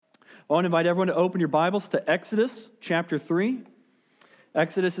I want to invite everyone to open your Bibles to Exodus chapter 3.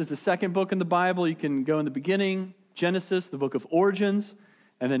 Exodus is the second book in the Bible. You can go in the beginning, Genesis, the book of origins,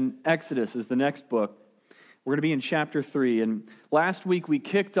 and then Exodus is the next book. We're going to be in chapter 3. And last week we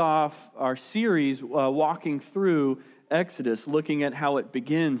kicked off our series walking through Exodus, looking at how it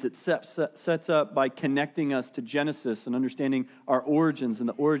begins. It sets up by connecting us to Genesis and understanding our origins and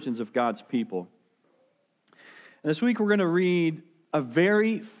the origins of God's people. And this week we're going to read a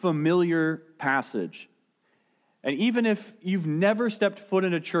very familiar passage. And even if you've never stepped foot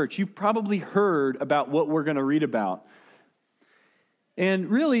in a church, you've probably heard about what we're going to read about. And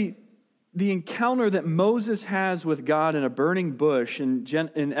really, the encounter that Moses has with God in a burning bush in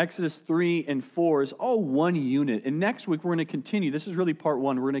Exodus 3 and 4 is all one unit. And next week, we're going to continue. This is really part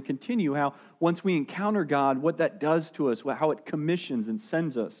one. We're going to continue how once we encounter God, what that does to us, how it commissions and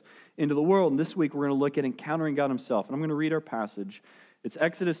sends us into the world. And this week, we're going to look at encountering God himself. And I'm going to read our passage. It's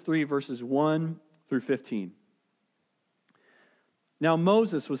Exodus 3, verses 1 through 15. Now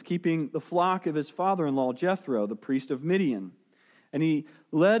Moses was keeping the flock of his father-in-law Jethro, the priest of Midian. And he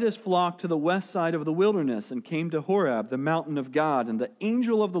led his flock to the west side of the wilderness and came to Horeb, the mountain of God. And the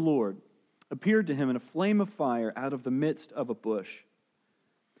angel of the Lord appeared to him in a flame of fire out of the midst of a bush.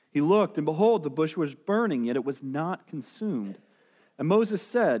 He looked, and behold, the bush was burning, yet it was not consumed. And Moses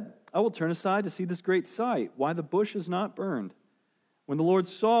said, I will turn aside to see this great sight, why the bush is not burned. When the Lord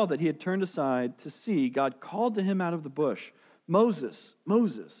saw that he had turned aside to see, God called to him out of the bush, Moses,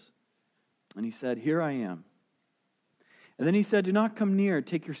 Moses. And he said, Here I am. And then he said, Do not come near,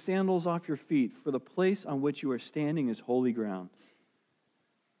 take your sandals off your feet, for the place on which you are standing is holy ground.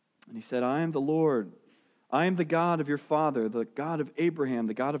 And he said, I am the Lord. I am the God of your father, the God of Abraham,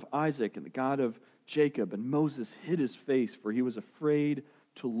 the God of Isaac, and the God of Jacob. And Moses hid his face, for he was afraid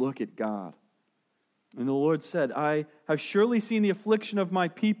to look at God. And the Lord said, I have surely seen the affliction of my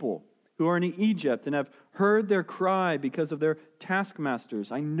people who are in Egypt, and have heard their cry because of their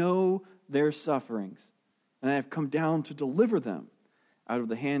taskmasters. I know their sufferings. And I have come down to deliver them out of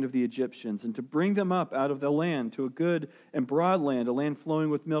the hand of the Egyptians and to bring them up out of the land to a good and broad land, a land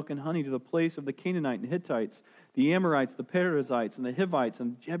flowing with milk and honey, to the place of the Canaanite and Hittites, the Amorites, the Perizzites, and the Hivites,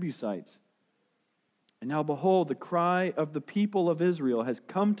 and the Jebusites. And now behold, the cry of the people of Israel has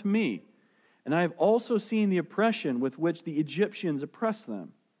come to me, and I have also seen the oppression with which the Egyptians oppress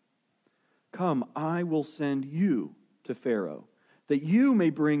them. Come, I will send you to Pharaoh, that you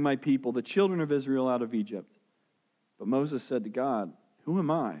may bring my people, the children of Israel, out of Egypt. But Moses said to God, Who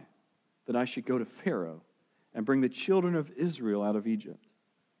am I, that I should go to Pharaoh and bring the children of Israel out of Egypt?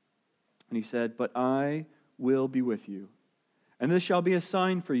 And he said, But I will be with you. And this shall be a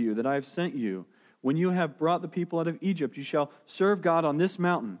sign for you that I have sent you. When you have brought the people out of Egypt, you shall serve God on this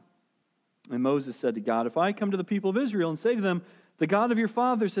mountain. And Moses said to God, If I come to the people of Israel and say to them, The God of your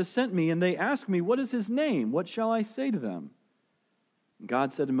fathers has sent me, and they ask me, What is his name? What shall I say to them? And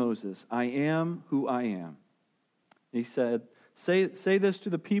God said to Moses, I am who I am. He said, Say this to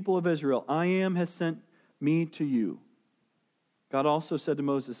the people of Israel, I am has sent me to you. God also said to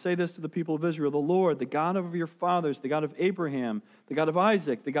Moses, Say this to the people of Israel, The Lord, the God of your fathers, the God of Abraham, the God of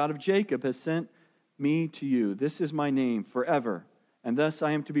Isaac, the God of Jacob, has sent me to you. This is my name forever, and thus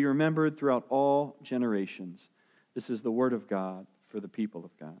I am to be remembered throughout all generations. This is the word of God for the people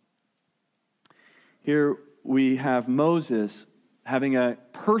of God. Here we have Moses having a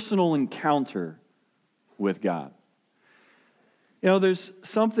personal encounter with God. You know, there's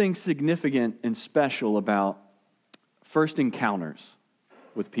something significant and special about first encounters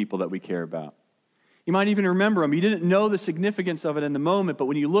with people that we care about. You might even remember them. You didn't know the significance of it in the moment, but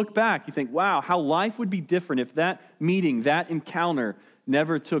when you look back, you think, wow, how life would be different if that meeting, that encounter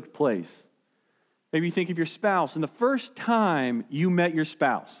never took place. Maybe you think of your spouse, and the first time you met your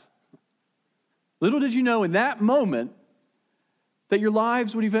spouse, little did you know in that moment that your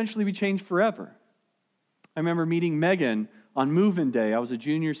lives would eventually be changed forever. I remember meeting Megan on move-in day. I was a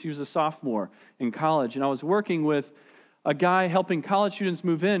junior, she was a sophomore in college, and I was working with a guy helping college students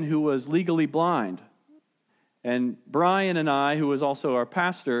move in who was legally blind. And Brian and I, who was also our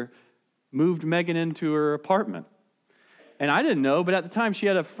pastor, moved Megan into her apartment. And I didn't know, but at the time she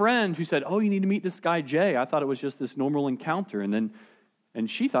had a friend who said, Oh, you need to meet this guy, Jay. I thought it was just this normal encounter. And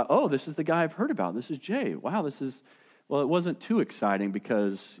she thought, oh, this is the guy I've heard about. This is Jay. Wow, well, it wasn't too exciting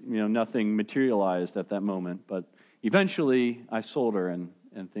because, nothing materialized at that moment. But eventually I sold her and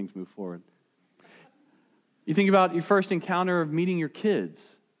things moved forward. You think about your first encounter of meeting your kids.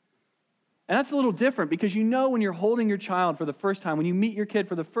 And that's a little different because when you're holding your child for the first time, when you meet your kid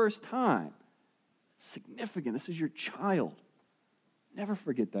for the first time, significant. This is your child. Never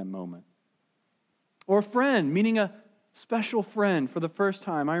forget that moment. Or a friend meeting a special friend for the first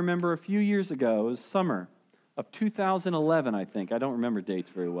time. I remember a few years ago, it was summer of 2011, I think. I don't remember dates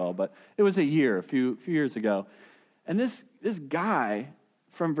very well, but it was a few years ago. And this guy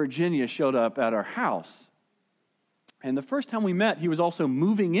from Virginia showed up at our house. And the first time we met, he was also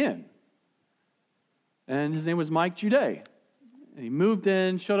moving in. And his name was Mike Jude. And he moved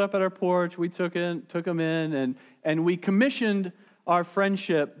in, showed up at our porch. We took him in, and we commissioned our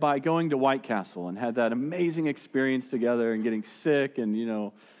friendship by going to White Castle and had that amazing experience together and getting sick, and,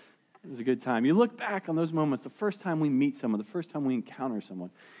 it was a good time. You look back on those moments, the first time we meet someone, the first time we encounter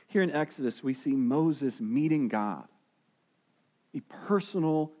someone. Here in Exodus, we see Moses meeting God, a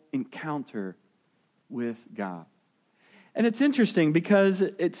personal encounter with God. And it's interesting because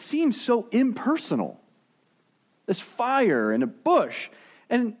it seems so impersonal. This fire and a bush.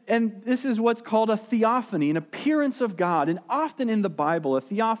 And this is what's called a theophany, an appearance of God. And often in the Bible, a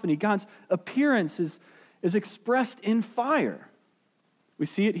theophany, God's appearance is expressed in fire. We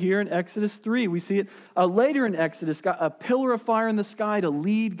see it here in Exodus 3. We see it later in Exodus, a pillar of fire in the sky to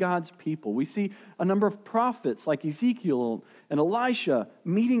lead God's people. We see a number of prophets like Ezekiel and Elisha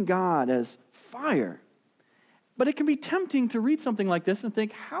meeting God as fire. But it can be tempting to read something like this and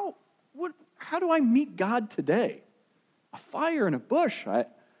think, how do I meet God today? A fire in a bush. I don't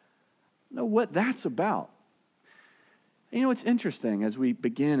know what that's about. It's interesting as we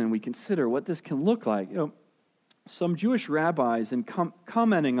begin and we consider what this can look like. Some Jewish rabbis, in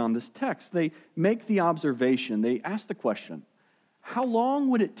commenting on this text, they make the observation, they ask the question, how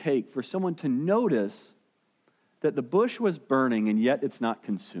long would it take for someone to notice that the bush was burning and yet it's not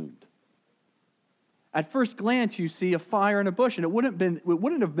consumed? At first glance, you see a fire in a bush, and it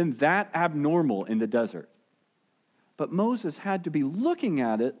wouldn't have been that abnormal in the desert. But Moses had to be looking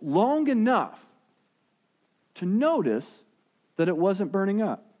at it long enough to notice that it wasn't burning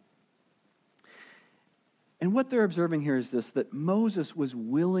up. And what they're observing here is this, that Moses was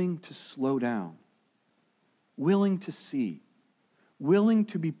willing to slow down, willing to see, willing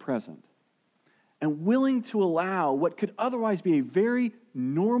to be present, and willing to allow what could otherwise be a very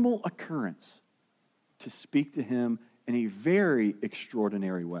normal occurrence to speak to him in a very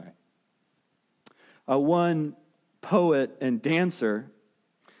extraordinary way. One poet and dancer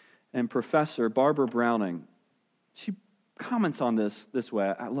and professor, Barbara Browning, she comments on this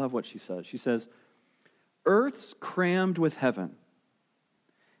way. I love what she says. She says, "Earth's crammed with heaven,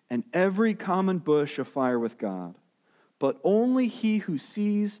 and every common bush afire with God. But only he who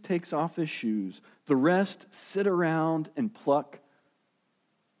sees takes off his shoes. The rest sit around and pluck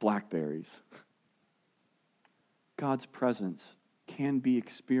blackberries." God's presence can be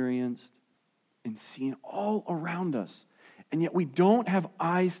experienced and seen all around us, and yet we don't have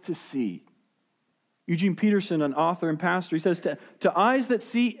eyes to see. Eugene Peterson, an author and pastor, he says, to eyes that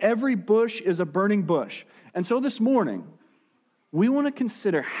see, every bush is a burning bush. And so this morning, we want to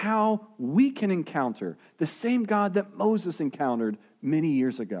consider how we can encounter the same God that Moses encountered many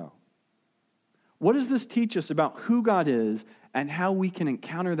years ago. What does this teach us about who God is and how we can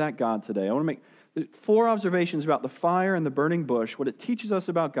encounter that God today? I want to make 4 observations about the fire and the burning bush, what it teaches us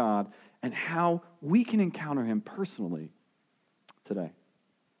about God, and how we can encounter him personally today.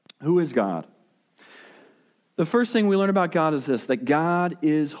 Who is God? The first thing we learn about God is this, that God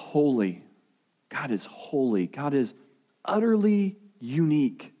is holy. God is holy. God is utterly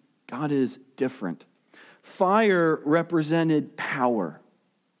unique. God is different. Fire represented power.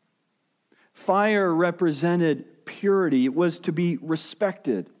 Fire represented purity. It was to be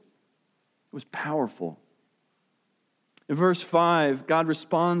respected. It was powerful. In verse 5, God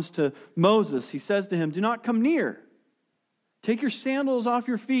responds to Moses. He says to him, "Do not come near. Take your sandals off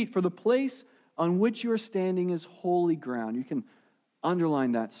your feet, for the place on which you are standing is holy ground." You can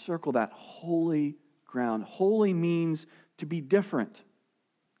underline that, circle that, holy ground. Holy means to be different,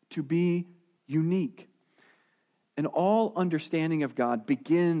 to be unique. And all understanding of God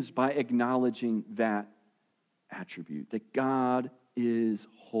begins by acknowledging that attribute, that God is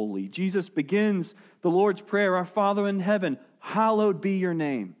holy. Jesus begins the Lord's Prayer, "Our Father in heaven, hallowed be your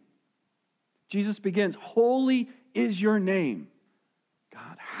name." Jesus begins, "Holy is your name,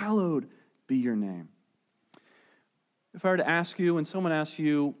 God, hallowed be your name." If I were to ask you, when someone asks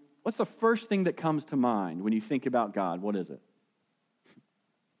you, what's the first thing that comes to mind when you think about God? What is it?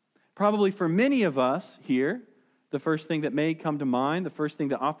 Probably for many of us here, the first thing that may come to mind, the first thing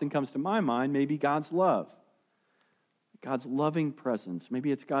that often comes to my mind may be God's love. God's loving presence.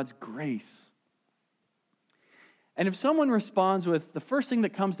 Maybe it's God's grace. And if someone responds with, the first thing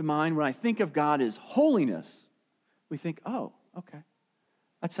that comes to mind when I think of God is holiness, we think, oh, okay.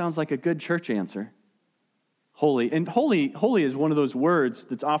 That sounds like a good church answer. holy. And holy is one of those words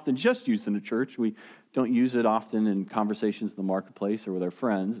that's often just used in the church. We don't use it often in conversations in the marketplace or with our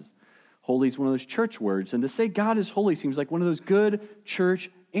friends. Holy is one of those church words. And to say God is holy seems like one of those good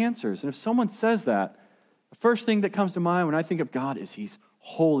church answers. And if someone says that, the first thing that comes to mind when I think of God is he's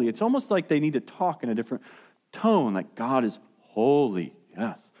holy. It's almost like they need to talk in a different tone, like God is holy,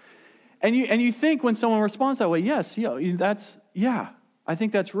 yes. And you think when someone responds that way, yes, I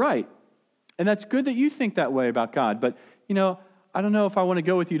think that's right. And that's good that you think that way about God. But, I don't know if I want to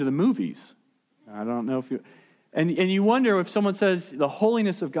go with you to the movies. I don't know if you... And you wonder if someone says the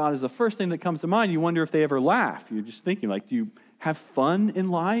holiness of God is the first thing that comes to mind, you wonder if they ever laugh. You're just thinking, like, do you have fun in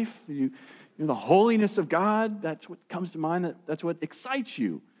life? The holiness of God, that's what comes to mind, that's what excites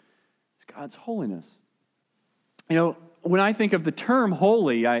you. It's God's holiness. When I think of the term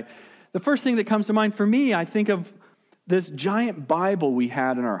holy, the first thing that comes to mind for me, I think of this giant Bible we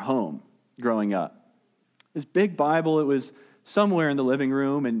had in our home growing up. This big Bible, it was somewhere in the living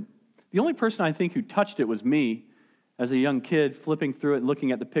room, and the only person I think who touched it was me as a young kid, flipping through it and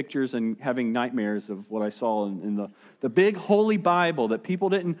looking at the pictures and having nightmares of what I saw in the big holy Bible that people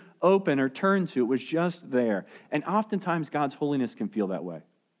didn't open or turn to. It was just there. And oftentimes God's holiness can feel that way.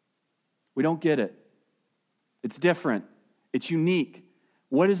 We don't get it. It's different. It's unique.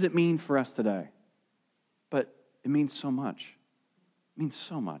 What does it mean for us today? But it means so much. It means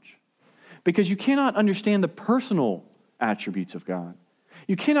so much. Because you cannot understand the personal attributes of God.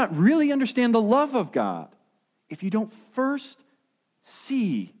 You cannot really understand the love of God if you don't first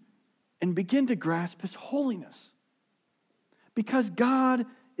see and begin to grasp his holiness. Because God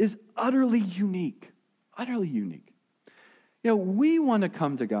is utterly unique. Utterly unique. We want to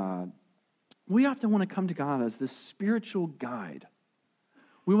come to God. We often want to come to God as this spiritual guide.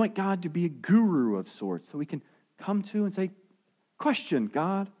 We want God to be a guru of sorts that we can come to and say, question,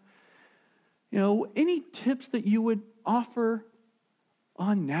 God. Any tips that you would offer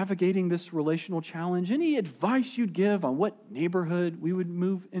on navigating this relational challenge? Any advice you'd give on what neighborhood we would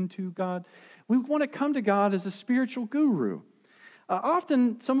move into, God? We want to come to God as a spiritual guru.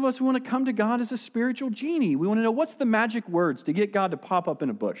 Often, some of us want to come to God as a spiritual genie. We want to know what's the magic words to get God to pop up in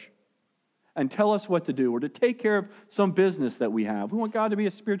a bush and tell us what to do or to take care of some business that we have. We want God to be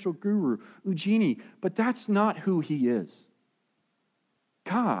a spiritual guru, a genie, but that's not who he is.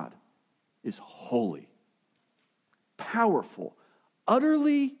 God is holy, powerful,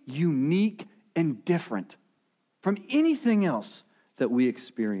 utterly unique and different from anything else that we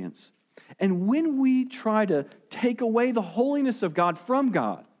experience. And when we try to take away the holiness of God from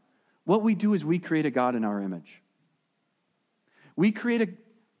God, what we do is we create a God in our image. We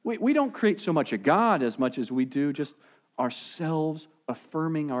don't create so much a God as much as we do just ourselves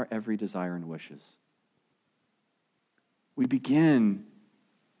affirming our every desire and wishes. We begin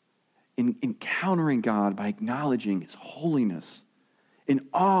in encountering God by acknowledging his holiness, in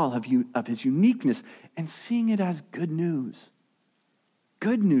awe of his uniqueness, and seeing it as good news.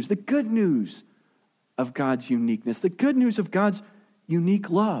 Good news, the good news of God's uniqueness, the good news of God's unique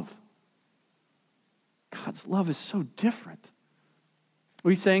love. God's love is so different.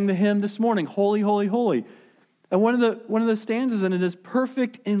 We sang the hymn this morning, Holy, Holy, Holy. And one of the stanzas in it is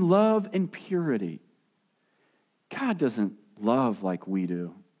perfect in love and purity. God doesn't love like we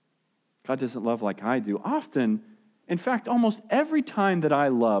do. God doesn't love like I do. Often, in fact, almost every time that I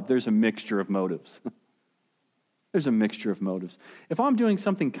love, there's a mixture of motives. There's a mixture of motives. If I'm doing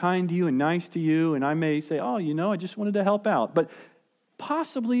something kind to you and nice to you, and I may say, I just wanted to help out. But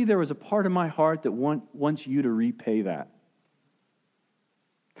possibly there was a part of my heart that wants you to repay that.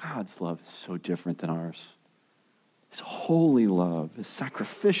 God's love is so different than ours. His holy love, his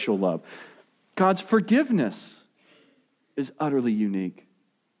sacrificial love. God's forgiveness is utterly unique.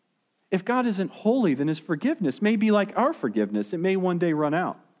 If God isn't holy, then his forgiveness may be like our forgiveness. It may one day run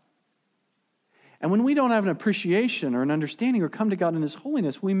out. And when we don't have an appreciation or an understanding or come to God in his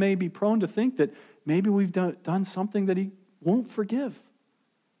holiness, we may be prone to think that maybe we've done something that he won't forgive.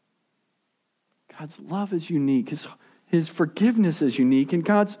 God's love is unique. His forgiveness is unique.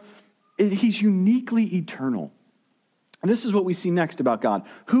 And he's uniquely eternal. And this is what we see next about God.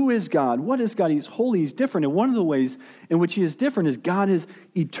 Who is God? What is God? He's holy. He's different. And one of the ways in which he is different is God is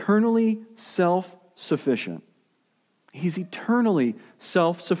eternally self-sufficient. He's eternally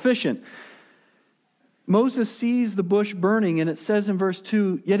self-sufficient. Moses sees the bush burning, and it says in verse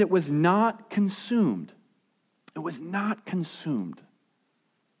 2, yet it was not consumed. It was not consumed.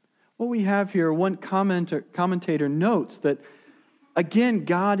 What we have here, one commentator notes that, again,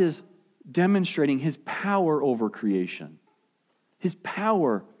 God is demonstrating his power over creation, his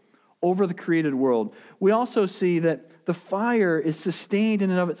power over the created world. We also see that the fire is sustained in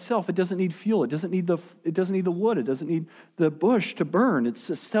and of itself. It doesn't need fuel. It doesn't need the wood. It doesn't need the bush to burn.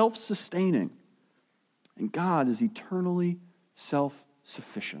 It's self-sustaining. And God is eternally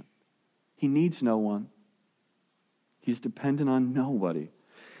self-sufficient. He needs no one. He's dependent on nobody.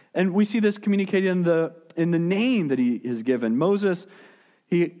 And we see this communicated in the name that he is given. Moses,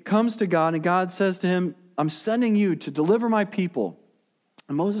 he comes to God, and God says to him, I'm sending you to deliver my people.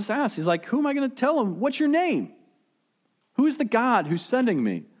 And Moses asks, he's like, who am I going to tell him? What's your name? Who is the God who's sending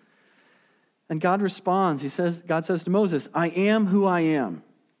me? And God responds. God says to Moses, I am who I am.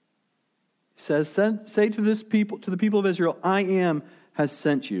 He says, say to the people of Israel, I am has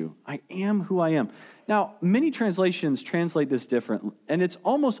sent you. I am who I am. Now, many translations translate this different, and it's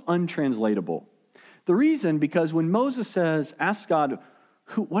almost untranslatable. The reason, because when Moses asks God,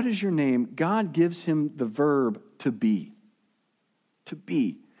 what is your name? God gives him the verb to be. To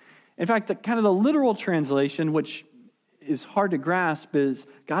be. In fact, the literal translation, which is hard to grasp, is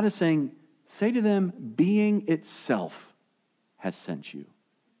God is saying, say to them, being itself has sent you.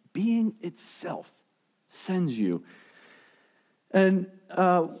 Being itself sends you. And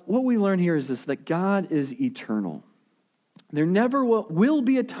what we learn here is this, that God is eternal. There never will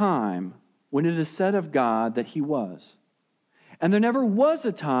be a time when it is said of God that he was. And there never was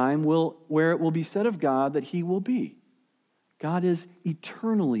a time where it will be said of God that he will be. God is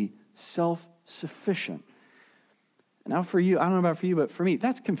eternally self-sufficient. And now for you, I don't know about for you, but for me,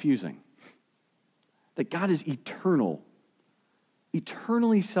 that's confusing. That God is eternal,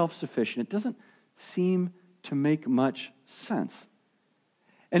 eternally self-sufficient. It doesn't seem to make much sense.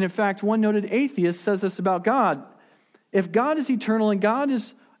 And in fact, one noted atheist says this about God. If God is eternal and God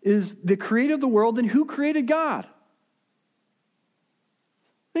is the creator of the world, then who created God?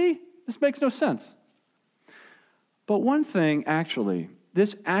 See, this makes no sense. But one thing, actually,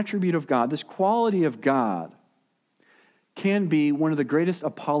 this attribute of God, this quality of God, can be one of the greatest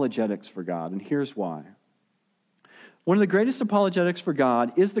apologetics for God, and here's why. One of the greatest apologetics for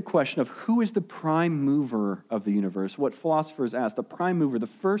God is the question of who is the prime mover of the universe, what philosophers ask, the prime mover, the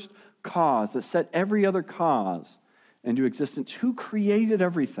first cause that set every other cause into existence. Who created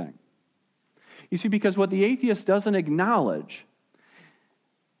everything? You see, because what the atheist doesn't acknowledge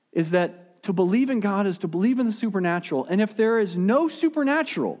is that to believe in God is to believe in the supernatural, and if there is no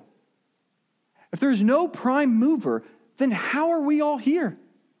supernatural, if there is no prime mover, then how are we all here?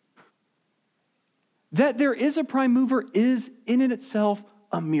 That there is a prime mover is in and itself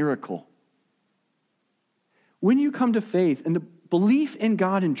a miracle. When you come to faith and the belief in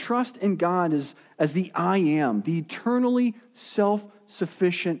God and trust in God as the I am, the eternally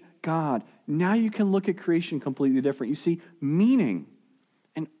self-sufficient God, now you can look at creation completely different. You see meaning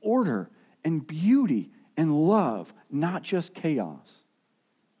and order and beauty and love, not just chaos.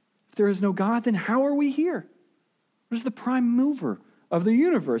 If there is no God, then how are we here? What is the prime mover of the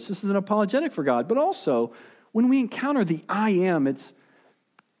universe? This is an apologetic for God. But also, when we encounter the I am, it's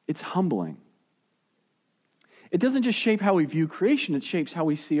humbling. It doesn't just shape how we view creation, it shapes how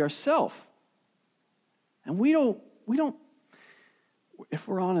we see ourselves. And we don't, if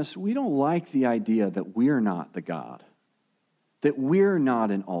we're honest, we don't like the idea that we're not the God, that we're not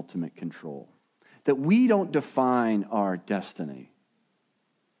in ultimate control, that we don't define our destiny.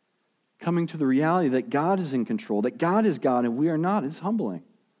 Coming to the reality that God is in control, that God is God and we are not, is humbling.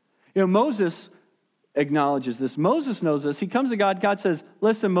 You know, Moses acknowledges this. Moses knows this. He comes to God. God says,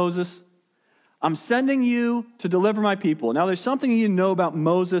 listen, Moses, I'm sending you to deliver my people. Now, there's something you know about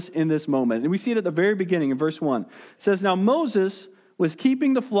Moses in this moment. And we see it at the very beginning in verse 1. It says, now Moses was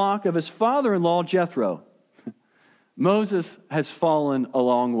keeping the flock of his father-in-law, Jethro. Moses has fallen a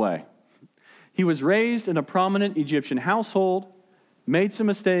long way. He was raised in a prominent Egyptian household, made some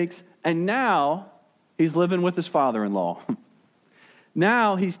mistakes, and now he's living with his father-in-law.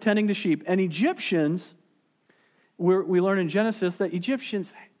 Now he's tending to sheep. And Egyptians, we learn in Genesis that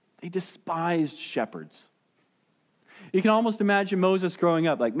Egyptians, they despised shepherds. You can almost imagine Moses growing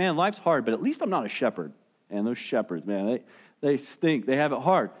up like, man, life's hard, but at least I'm not a shepherd. And those shepherds, man, they stink. They have it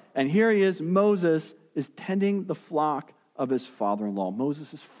hard. And here he is, Moses is tending the flock of his father-in-law.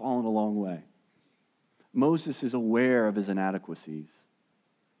 Moses has fallen a long way. Moses is aware of his inadequacies.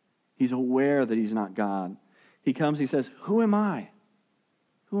 He's aware that he's not God. He comes, he says, who am I?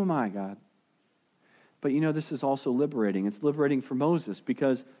 Who am I, God? But you know, this is also liberating. It's liberating for Moses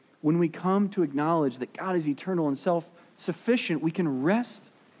because when we come to acknowledge that God is eternal and self-sufficient, we can rest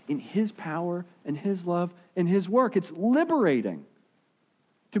in his power and his love and his work. It's liberating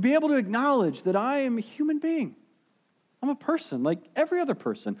to be able to acknowledge that I am a human being. I'm a person like every other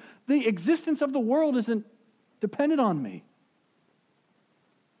person. The existence of the world isn't dependent on me.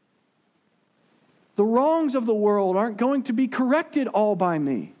 the wrongs of the world aren't going to be corrected all by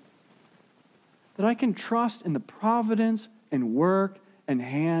me. That I can trust in the providence and work and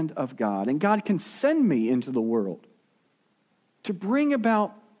hand of God. And God can send me into the world to bring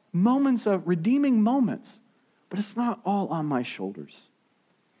about moments of redeeming moments. But it's not all on my shoulders.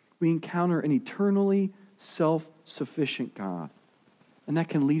 We encounter an eternally self-sufficient God. And that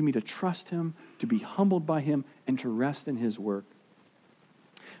can lead me to trust Him, to be humbled by Him, and to rest in His work.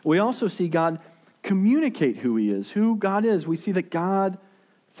 We also see God communicate who He is, who God is. We see that God,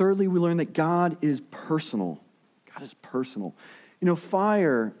 thirdly, we learn that God is personal. God is personal. You know,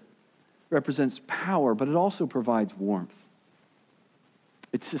 fire represents power, but it also provides warmth.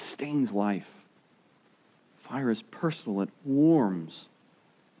 It sustains life. Fire is personal. It warms.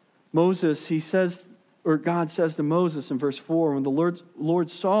 Moses, he says, or God says to Moses in verse 4, when the Lord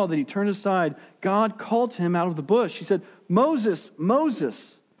saw that he turned aside, God called to him out of the bush. He said, Moses,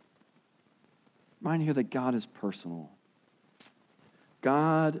 Moses. Remind here that God is personal.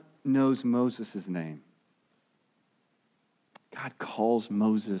 God knows Moses' name. God calls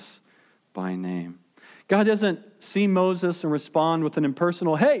Moses by name. God doesn't see Moses and respond with an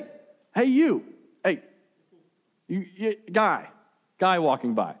impersonal, hey, you, guy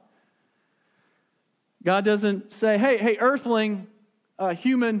walking by. God doesn't say, hey, earthling,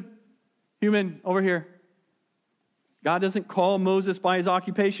 human over here. God doesn't call Moses by his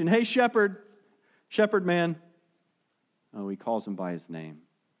occupation. Hey, shepherd man. Oh, he calls him by his name.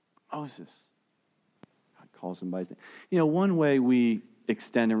 Moses. God calls him by his name. You know, one way we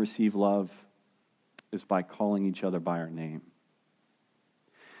extend and receive love is by calling each other by our name.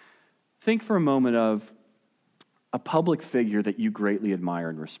 Think for a moment of a public figure that you greatly admire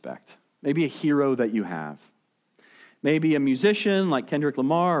and respect. Maybe a hero that you have. Maybe a musician like Kendrick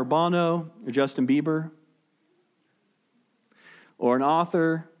Lamar or Bono or Justin Bieber. Or an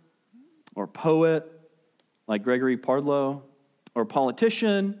author or poet like Gregory Pardlow. Or a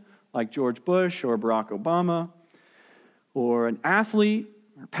politician like George Bush or Barack Obama. Or an athlete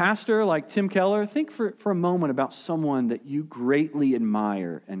or pastor like Tim Keller. Think for a moment about someone that you greatly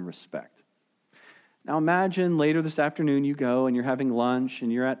admire and respect. Now imagine later this afternoon you go and you're having lunch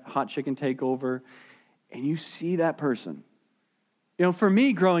and you're at Hot Chicken Takeover and you see that person. You know, for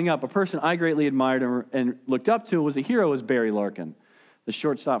me growing up, a person I greatly admired and looked up to was a hero was Barry Larkin, the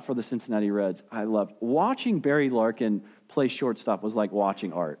shortstop for the Cincinnati Reds. I loved watching Barry Larkin play shortstop was like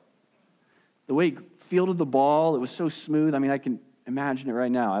watching art. The way he fielded the ball, it was so smooth. I mean, I can imagine it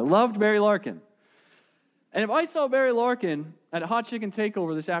right now. I loved Barry Larkin. And if I saw Barry Larkin at a Hot Chicken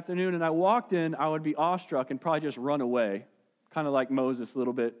Takeover this afternoon and I walked in, I would be awestruck and probably just run away, kind of like Moses, a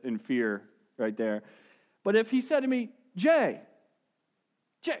little bit in fear right there. But if he said to me, Jay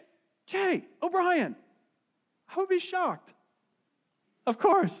O'Brien, I would be shocked. Of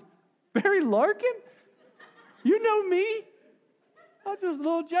course, Barry Larkin? You know me? I'm just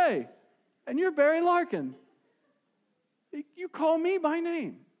little Jay, and you're Barry Larkin. You call me by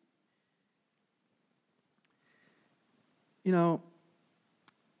name. You know,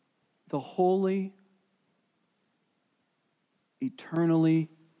 the holy, eternally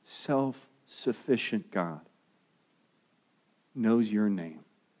self-sufficient God knows your name.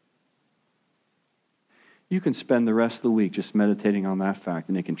 You can spend the rest of the week just meditating on that fact,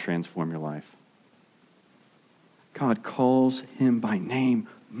 and it can transform your life. God calls him by name,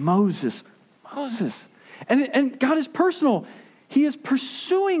 Moses. And God is personal. He is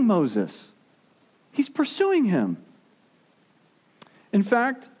pursuing Moses. He's pursuing him. In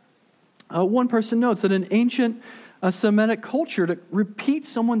fact, one person notes that in ancient Semitic culture, to repeat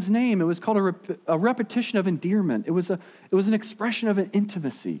someone's name, it was called a repetition of endearment. It was an expression of an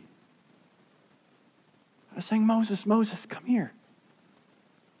intimacy. I was saying, Moses, come here.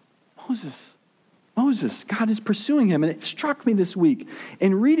 Moses, God is pursuing him. And it struck me this week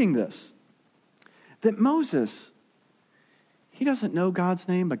in reading this, that Moses, he doesn't know God's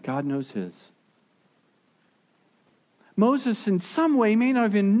name, but God knows his. Moses, in some way, may not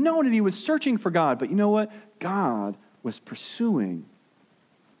have even known that he was searching for God. But you know what? God was pursuing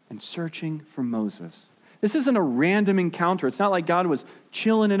and searching for Moses. This isn't a random encounter. It's not like God was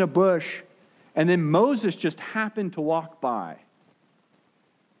chilling in a bush and then Moses just happened to walk by.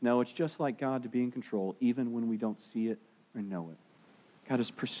 No, it's just like God to be in control, even when we don't see it or know it. God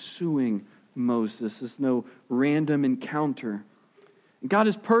is pursuing Moses. This is no random encounter. God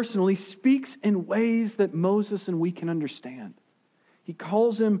is personal. He speaks in ways that Moses and we can understand. He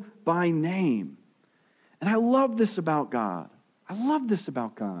calls him by name. And I love this about God.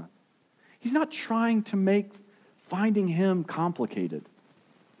 He's not trying to make finding him complicated.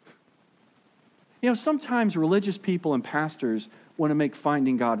 You know, sometimes religious people and pastors want to make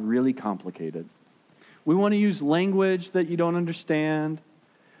finding God really complicated. We want to use language that you don't understand.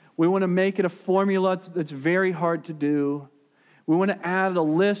 We want to make it a formula that's very hard to do. We want to add a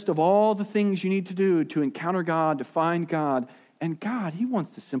list of all the things you need to do to encounter God, to find God. And God, He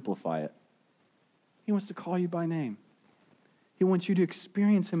wants to simplify it. He wants to call you by name. He wants you to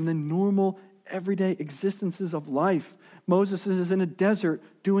experience Him in the normal, everyday existences of life. Moses is in a desert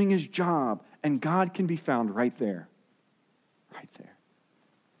doing his job, and God can be found right there. Right there.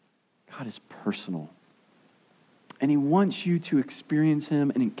 God is personal. And He wants you to experience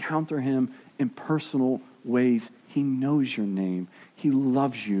Him and encounter Him in personal ways. He knows your name. He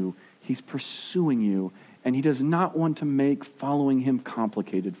loves you. He's pursuing you. And He does not want to make following Him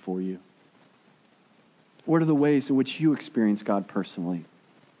complicated for you. What are the ways in which you experience God personally?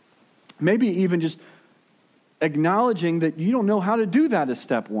 Maybe even just acknowledging that you don't know how to do that is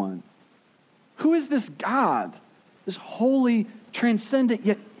step one. Who is this God? This holy, transcendent,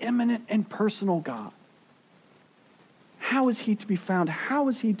 yet immanent and personal God. How is He to be found? How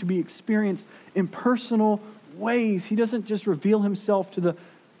is He to be experienced in personal ways? He doesn't just reveal Himself to the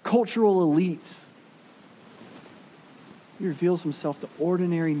cultural elites. He reveals Himself to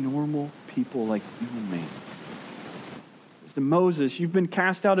ordinary, normal people like you and me. As to Moses, you've been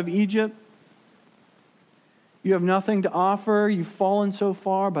cast out of Egypt. You have nothing to offer. You've fallen so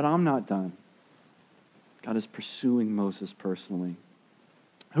far, but I'm not done. God is pursuing Moses personally.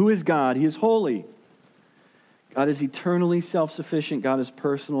 Who is God? He is holy. God is eternally self-sufficient. God is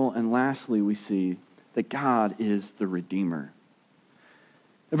personal. And lastly, we see that God is the Redeemer.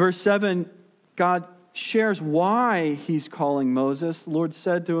 In verse 7, God shares why He's calling Moses. The Lord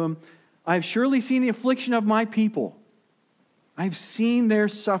said to him, I have surely seen the affliction of my people. I've seen their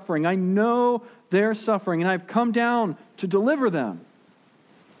suffering. I know their suffering, and I've come down to deliver them.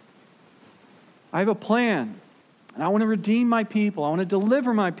 I have a plan, and I want to redeem my people. I want to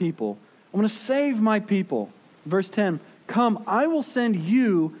deliver my people. I want to save my people. Verse 10, come, I will send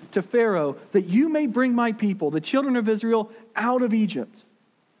you to Pharaoh that you may bring my people, the children of Israel, out of Egypt.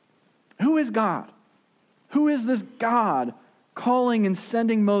 Who is God? Who is this God calling and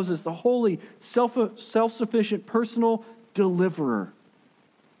sending Moses, the holy, self-sufficient, personal deliverer?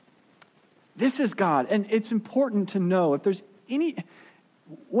 This is God. And it's important to know if there's any...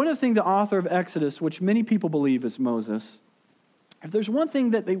 One of the things the author of Exodus, which many people believe is Moses, if there's one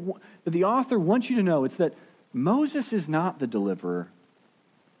thing that the author wants you to know, it's that Moses is not the deliverer.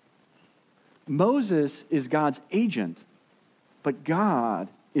 Moses is God's agent, but God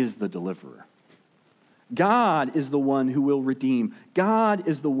is the deliverer. God is the one who will redeem. God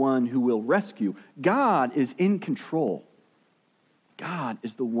is the one who will rescue. God is in control. God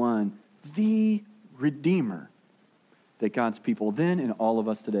is the one, the Redeemer, that God's people then and all of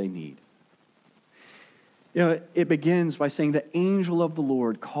us today need. You know, it begins by saying the angel of the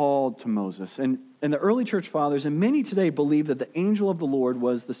Lord called to Moses. And the early church fathers, and many today, believe that the angel of the Lord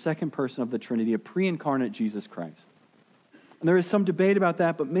was the second person of the Trinity, a pre-incarnate Jesus Christ. And there is some debate about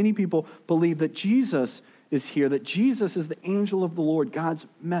that, but many people believe that Jesus is here, that Jesus is the angel of the Lord, God's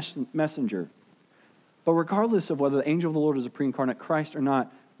messenger. But regardless of whether the angel of the Lord is a pre-incarnate Christ or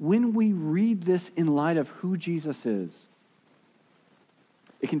not, when we read this in light of who Jesus is,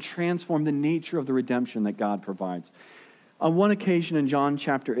 it can transform the nature of the redemption that God provides. On one occasion in John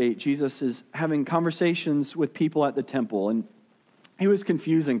chapter 8, Jesus is having conversations with people at the temple, and He was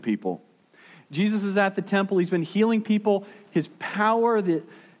confusing people. Jesus is at the temple. He's been healing people. His power,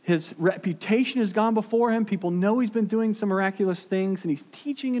 His reputation has gone before Him. People know He's been doing some miraculous things, and He's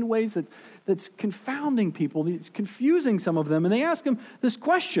teaching in ways that's confounding people. It's confusing some of them. And they ask Him this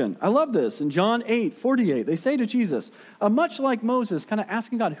question. I love this. In John 8:48, they say to Jesus, much like Moses, kind of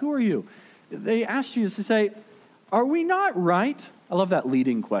asking God, who are you? They ask Jesus to say, are we not right? I love that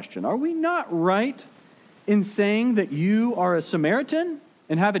leading question. Are we not right in saying that you are a Samaritan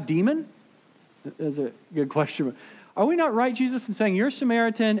and have a demon? That's a good question. Are we not right, Jesus, in saying you're a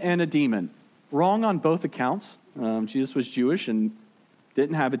Samaritan and a demon? Wrong on both accounts. Jesus was Jewish and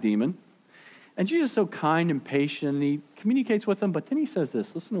didn't have a demon. And Jesus is so kind and patient, and He communicates with them, but then He says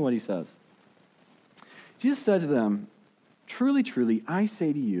this. Listen to what He says. Jesus said to them, truly, truly, I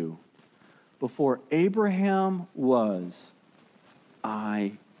say to you, before Abraham was,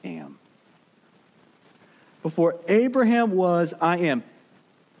 I am. Before Abraham was, I am.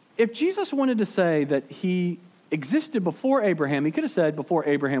 If Jesus wanted to say that He existed before Abraham, He could have said, before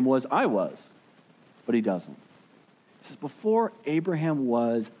Abraham was, I was. But He doesn't. He says, before Abraham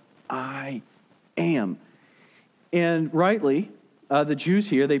was, I am. And rightly, the Jews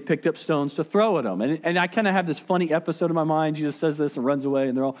here, they picked up stones to throw at Him. And I kind of have this funny episode in my mind. Jesus says this and runs away,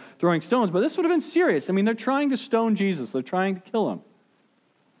 and they're all throwing stones. But this would have been serious. I mean, they're trying to stone Jesus. They're trying to kill Him.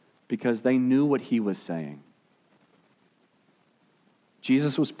 because they knew what he was saying.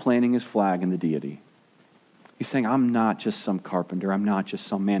 Jesus was planting his flag in the deity. He's saying, I'm not just some carpenter. I'm not just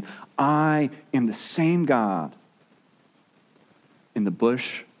some man. I am the same God in the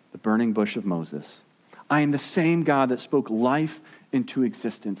bush, the burning bush of Moses. I am the same God that spoke life into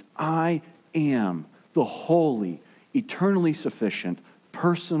existence. I am the holy, eternally sufficient,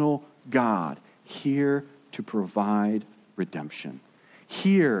 personal God, here to provide redemption,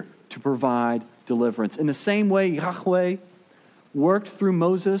 here to provide deliverance. In the same way, Yahweh worked through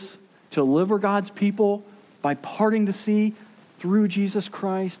Moses to deliver God's people by parting the sea, through Jesus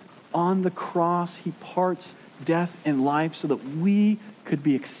Christ on the cross, he parts death and life so that we could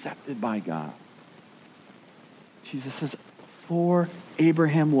be accepted by God. Jesus says, before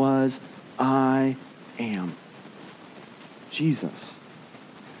Abraham was, I am. Jesus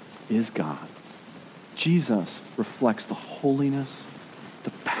is God. Jesus reflects the holiness,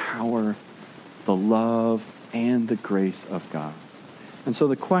 the power, the love, and the grace of God. And so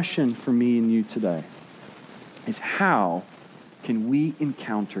the question for me and you today is, how can we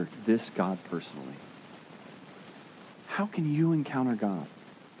encounter this God personally? How can you encounter God?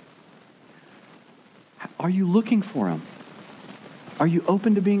 Are you looking for him? Are you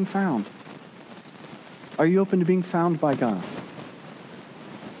open to being found? Are you open to being found by God?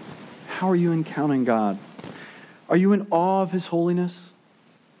 How are you encountering God? Are you in awe of his holiness?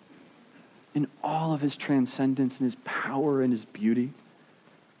 In awe of his transcendence and his power and his beauty?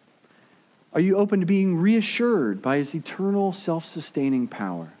 Are you open to being reassured by his eternal self-sustaining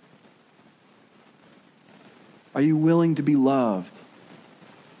power? Are you willing to be loved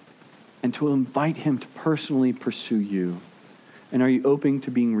and to invite him to personally pursue you? And are you open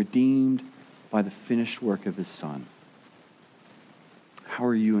to being redeemed by the finished work of his Son? How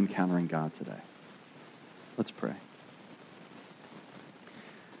are you encountering God today? Let's pray.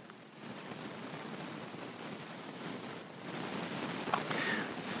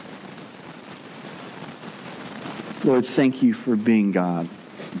 Lord, thank you for being God.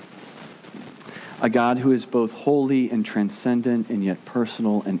 A God who is both holy and transcendent and yet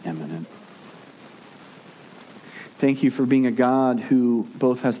personal and immanent. Thank you for being a God who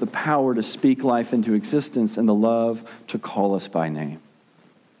both has the power to speak life into existence and the love to call us by name.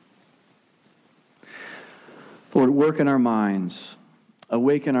 Lord, work in our minds,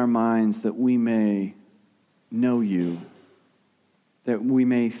 awaken our minds that we may know you, that we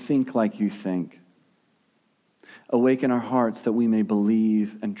may think like you think. Awaken our hearts that we may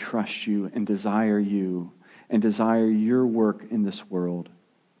believe and trust you and desire your work in this world.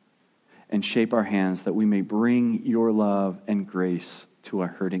 And shape our hands that we may bring your love and grace to a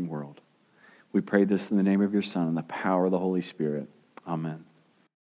hurting world. We pray this in the name of your Son and the power of the Holy Spirit. Amen.